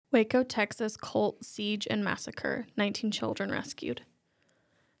Waco, Texas cult siege and massacre. 19 children rescued.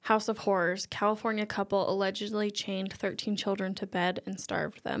 House of Horrors. California couple allegedly chained 13 children to bed and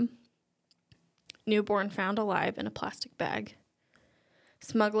starved them. Newborn found alive in a plastic bag.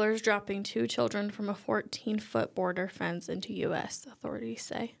 Smugglers dropping 2 children from a 14-foot border fence into U.S., authorities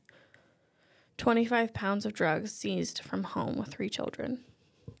say. 25 pounds of drugs seized from home with 3 children.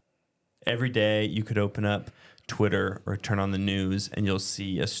 Every day you could open up Twitter or turn on the news and you'll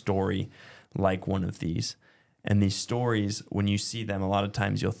see a story like one of these. And these stories, when you see them, a lot of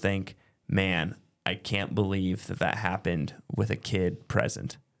times you'll think, man, I can't believe that happened with a kid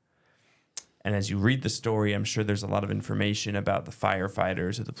present. And as you read the story, I'm sure there's a lot of information about the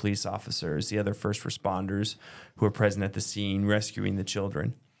firefighters or the police officers, the other first responders who are present at the scene rescuing the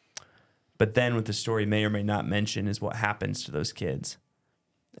children. But then what the story may or may not mention is what happens to those kids.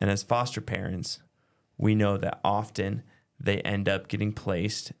 And as foster parents, we know that often they end up getting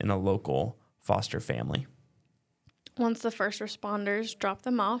placed in a local foster family. Once the first responders drop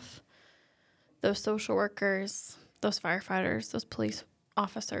them off, those social workers, those firefighters, those police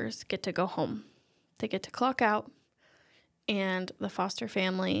officers get to go home. They get to clock out, and the foster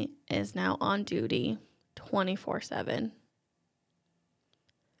family is now on duty 24/7.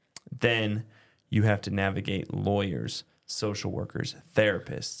 Then you have to navigate lawyers, social workers,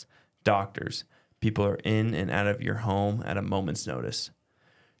 therapists, doctors. People are in and out of your home at a moment's notice.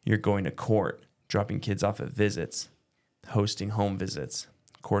 You're going to court, dropping kids off at visits, hosting home visits,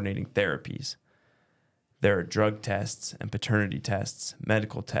 coordinating therapies. There are drug tests and paternity tests,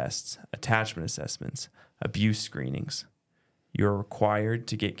 medical tests, attachment assessments, abuse screenings. You're required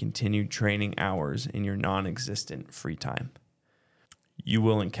to get continued training hours in your non-existent free time. You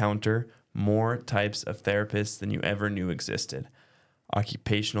will encounter more types of therapists than you ever knew existed.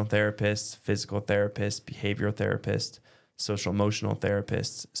 Occupational therapists, physical therapists, behavioral therapists, social emotional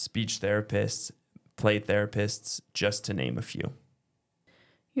therapists, speech therapists, play therapists, just to name a few.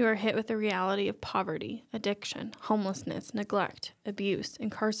 You are hit with the reality of poverty, addiction, homelessness, neglect, abuse,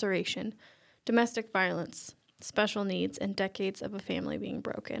 incarceration, domestic violence, special needs, and decades of a family being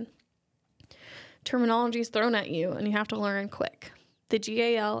broken. Terminology is thrown at you, and you have to learn quick. The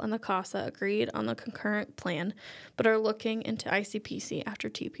GAL and the CASA agreed on the concurrent plan, but are looking into ICPC after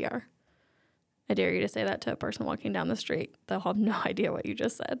TPR. I dare you to say that to a person walking down the street. They'll have no idea what you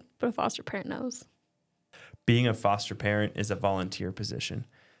just said, but a foster parent knows. Being a foster parent is a volunteer position.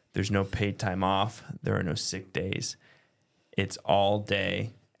 There's no paid time off. There are no sick days. It's all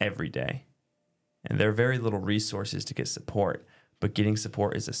day, every day. And there are very little resources to get support, but getting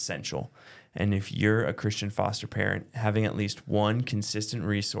support is essential. And if you're a Christian foster parent, having at least one consistent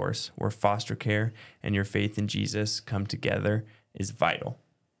resource where foster care and your faith in Jesus come together is vital.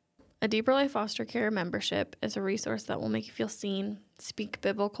 A Deeper Life Foster Care membership is a resource that will make you feel seen, speak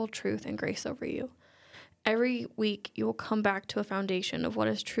biblical truth and grace over you. Every week, you will come back to a foundation of what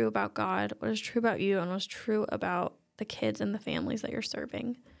is true about God, what is true about you, and what is true about the kids and the families that you're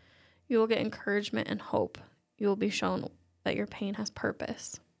serving. You will get encouragement and hope. You will be shown that your pain has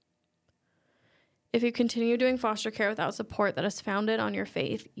purpose. If you continue doing foster care without support that is founded on your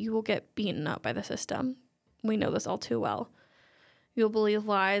faith, you will get beaten up by the system. We know this all too well. You will believe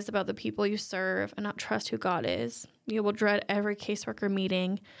lies about the people you serve and not trust who God is. You will dread every caseworker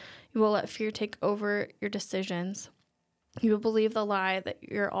meeting. You will let fear take over your decisions. You will believe the lie that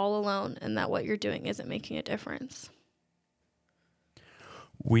you're all alone and that what you're doing isn't making a difference.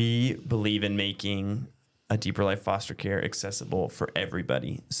 We believe in making a Deeper Life Foster Care accessible for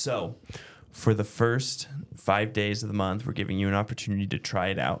everybody. So for the first 5 days of the month, we're giving you an opportunity to try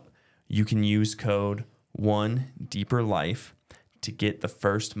it out. You can use code 1DeeperLife to get the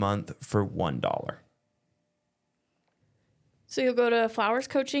first month for $1. So you'll go to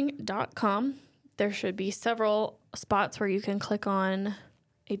flowerscoaching.com. There should be several spots where you can click on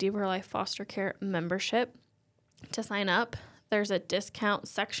a Deeper Life Foster Care membership to sign up. There's a discount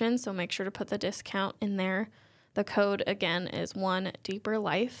section, so make sure to put the discount in there. The code, again, is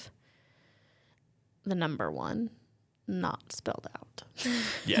 1DeeperLife. The number 1, not spelled out.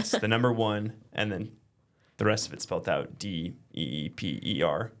 Yes, the number 1, and then the rest of it spelled out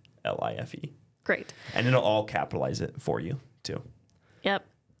DeeperLife. Great. And it'll all capitalize it for you, too. Yep.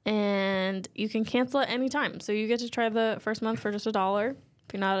 And you can cancel at any time. So you get to try the first month for just $1. If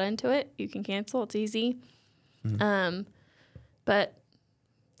you're not into it, you can cancel. It's easy. Mm-hmm. But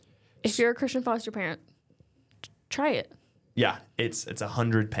if you're a Christian foster parent, try it. Yeah, it's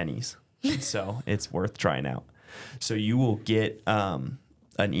 100 pennies. So it's worth trying out. So you will get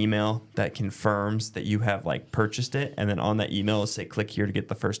a an email that confirms that you have like purchased it. And then on that email, it'll say click here to get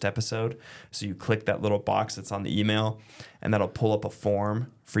the first episode. So you click that little box that's on the email, and that'll pull up a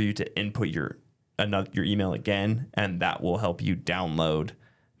form for you to input your email again. And that will help you download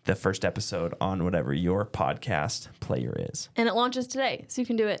the first episode on whatever your podcast player is. And it launches today, so you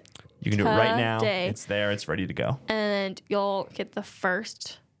can do it. You can do it right now. It's there. It's ready to go. And you'll get the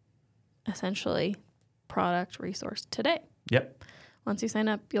first, essentially, product resource today. Yep. Once you sign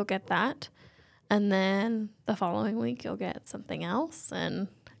up, you'll get that. And then the following week, you'll get something else, and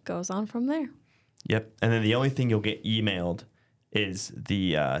it goes on from there. Yep. And then the only thing you'll get emailed is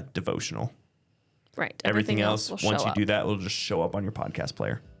the devotional. Right. Everything else once you do that, will just show up on your podcast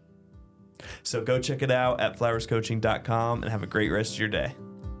player. So go check it out at flowerscoaching.com and have a great rest of your day.